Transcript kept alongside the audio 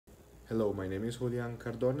Hello, my name is Julian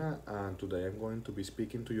Cardona, and today I'm going to be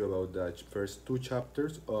speaking to you about the first two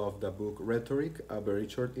chapters of the book Rhetoric, a very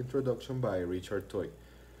short introduction by Richard Toy.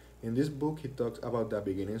 In this book, he talks about the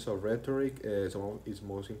beginnings of rhetoric, some of its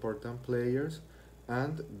most important players,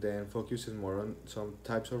 and then focuses more on some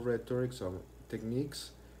types of rhetoric, some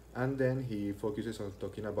techniques, and then he focuses on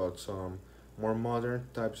talking about some more modern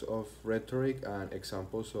types of rhetoric and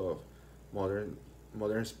examples of modern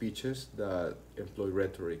modern speeches that employ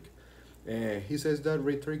rhetoric. He says that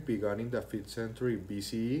rhetoric began in the 5th century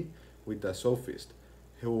BCE with the sophists,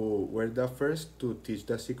 who were the first to teach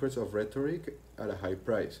the secrets of rhetoric at a high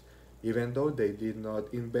price, even though they did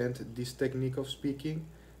not invent this technique of speaking,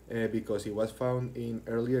 because it was found in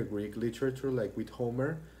earlier Greek literature, like with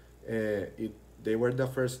Homer. They were the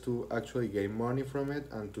first to actually gain money from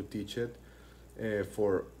it and to teach it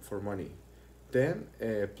for money. Then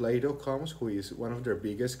Plato comes, who is one of their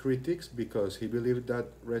biggest critics because he believed that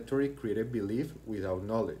rhetoric created belief without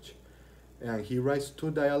knowledge. And he writes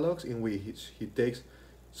two dialogues in which he takes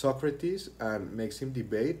Socrates and makes him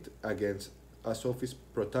debate against a sophist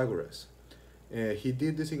Protagoras. He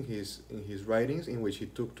did this in his writings, in which he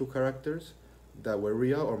took two characters that were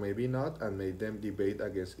real or maybe not and made them debate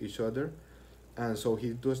against each other. And so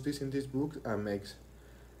he does this in this book and makes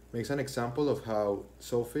an example of how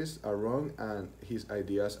sophists are wrong and his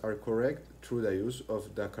ideas are correct through the use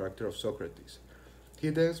of the character of Socrates. He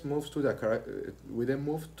then moves to we then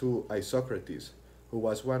move to Isocrates, who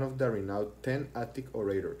was one of the renowned 10 Attic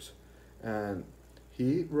orators. And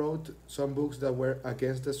he wrote some books that were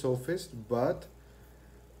against the sophists,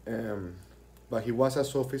 um, but he was a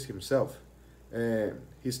sophist himself.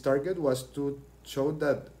 His target was to show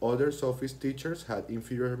that other sophist teachers had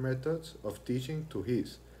inferior methods of teaching to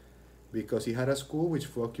his, because he had a school which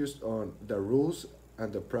focused on the rules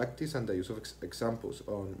and the practice and the use of examples,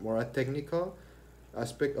 on more a technical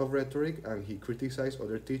aspect of rhetoric, and he criticized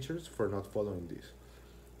other teachers for not following this.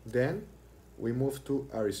 Then we move to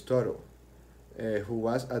Aristotle, who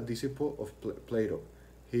was a disciple of Plato.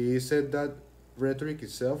 He said that rhetoric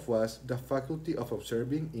itself was the faculty of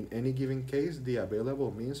observing in any given case the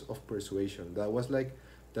available means of persuasion. That was like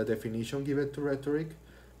the definition given to rhetoric,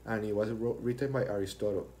 and it was written by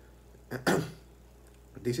Aristotle.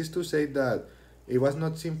 This is to say that it was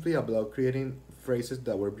not simply about creating phrases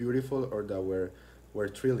that were beautiful or that were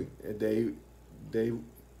thrilling. They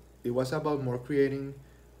it was about more creating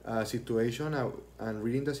a situation and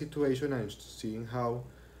reading the situation and seeing how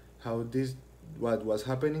this what was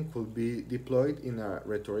happening could be deployed in a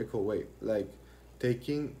rhetorical way, like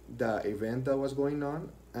taking the event that was going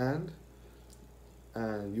on and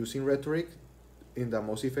using rhetoric in the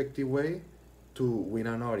most effective way to win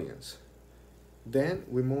an audience. Then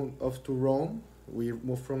we move off to Rome. We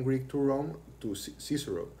move from Greek to Rome to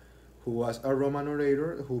Cicero, who was a Roman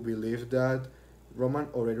orator who believed that Roman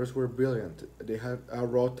orators were brilliant. They had a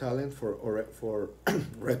raw talent for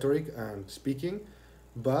rhetoric and speaking,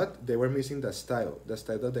 but they were missing the style. The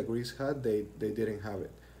style that the Greeks had, they didn't have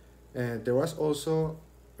it. And there was also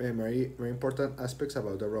very important aspects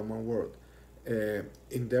about the Roman world.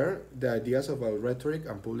 In there, the ideas about rhetoric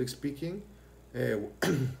and public speaking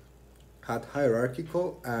had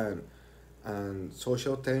hierarchical and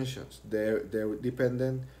social tensions. They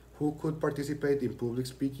depended who could participate in public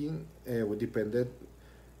speaking. Would depended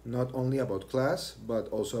not only about class but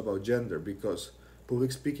also about gender, because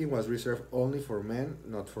public speaking was reserved only for men,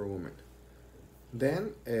 not for women.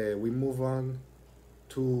 Then we move on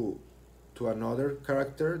to another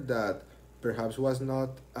character that perhaps was not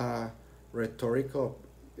a rhetorical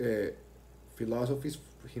philosophy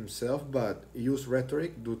himself, but used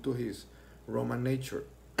rhetoric due to his Roman nature,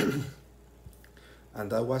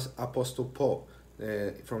 and that was Apostle Paul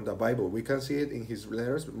from the Bible. We can see it in his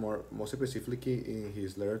letters, more specifically in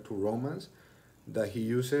his letter to Romans, that he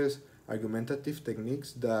uses argumentative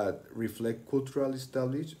techniques that reflect culturally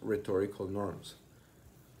established rhetorical norms.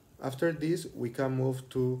 After this, we can move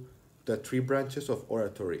to the three branches of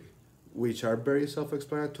oratory, which are very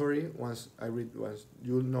self-explanatory once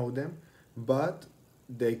you know them, but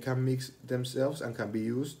they can mix themselves and can be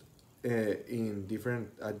used in different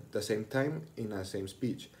at the same time in a same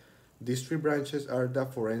speech. These three branches are the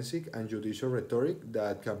forensic and judicial rhetoric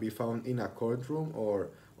that can be found in a courtroom or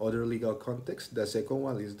other legal context. The second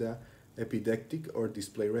one is the epidectic or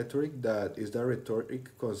display rhetoric, that is the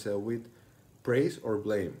rhetoric concerned with praise or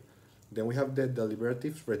blame. Then we have the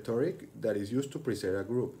deliberative rhetoric that is used to present a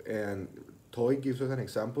group. And Toy gives us an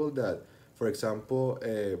example that, for example,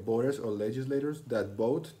 voters or legislators that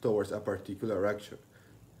vote towards a particular action.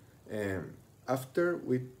 After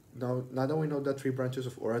we now that we know the three branches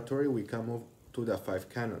of oratory, we can move to the five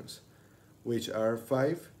canons, which are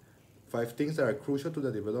 5 things that are crucial to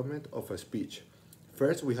the development of a speech.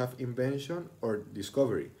 First, we have invention or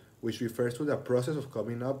discovery, which refers to the process of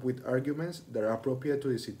coming up with arguments that are appropriate to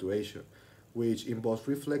the situation, which involves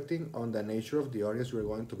reflecting on the nature of the audience you're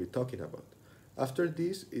going to be talking about. After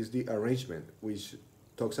this is the arrangement, which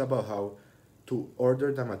talks about how to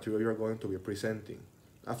order the material you're going to be presenting.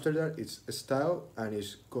 After that, it's style and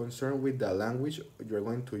is concerned with the language you're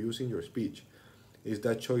going to use in your speech. It's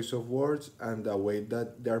the choice of words and the way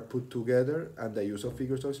that they're put together and the use of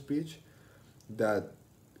figures of speech that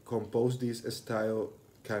compose this style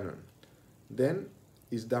canon. Then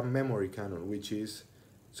is the memory canon, which is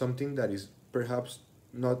something that is perhaps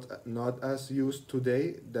not as used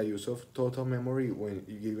today, the use of total memory when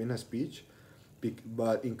giving a speech,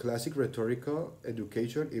 but in classic rhetorical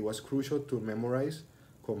education, it was crucial to memorize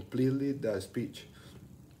completely the speech.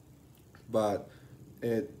 But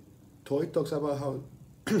Toy talks about how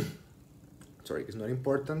sorry, it's not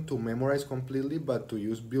important to memorize completely, but to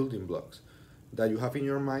use building blocks that you have in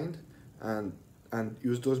your mind and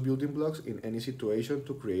use those building blocks in any situation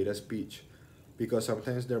to create a speech. Because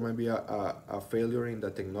sometimes there might be a failure in the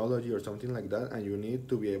technology or something like that, and you need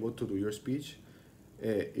to be able to do your speech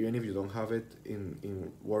even if you don't have it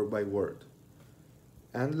in word by word.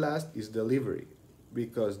 And last is delivery,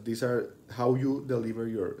 because these are how you deliver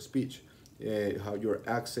your speech, how your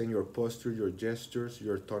accent, your posture, your gestures,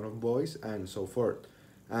 your tone of voice, and so forth.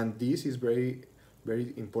 And this is very,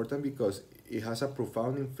 very important because it has a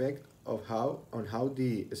profound effect of how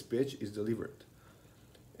the speech is delivered.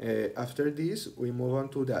 After this, we move on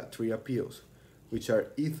to the 3 appeals, which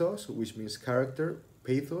are ethos, which means character,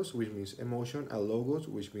 pathos, which means emotion, and logos,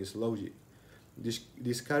 which means logic.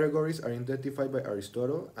 These categories are identified by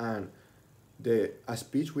Aristotle, and a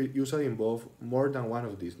speech will usually involve more than one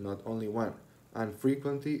of these, not only one, and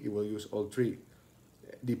frequently it will use all 3,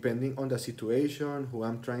 depending on the situation, who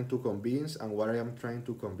I'm trying to convince, and what I am trying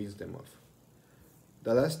to convince them of.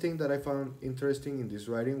 The last thing that I found interesting in this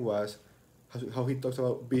writing was how he talks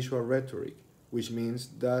about visual rhetoric, which means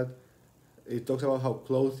that it talks about how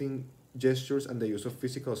clothing, gestures, and the use of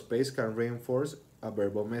physical space can reinforce a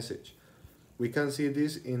verbal message. We can see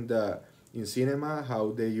this in cinema,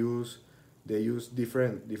 how they use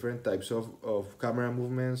different types of camera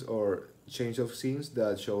movements or change of scenes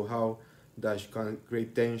that show how that can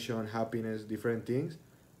create tension, happiness, different things.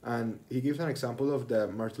 And he gives an example of the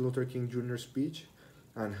Martin Luther King Jr. speech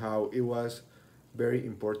and how it was very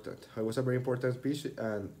important. How it was a very important speech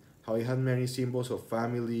and how it had many symbols of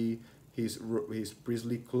family, his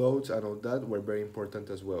priestly clothes and all that were very important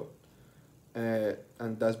as well.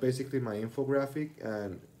 And that's basically my infographic,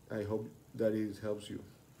 and I hope that it helps you.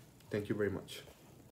 Thank you very much.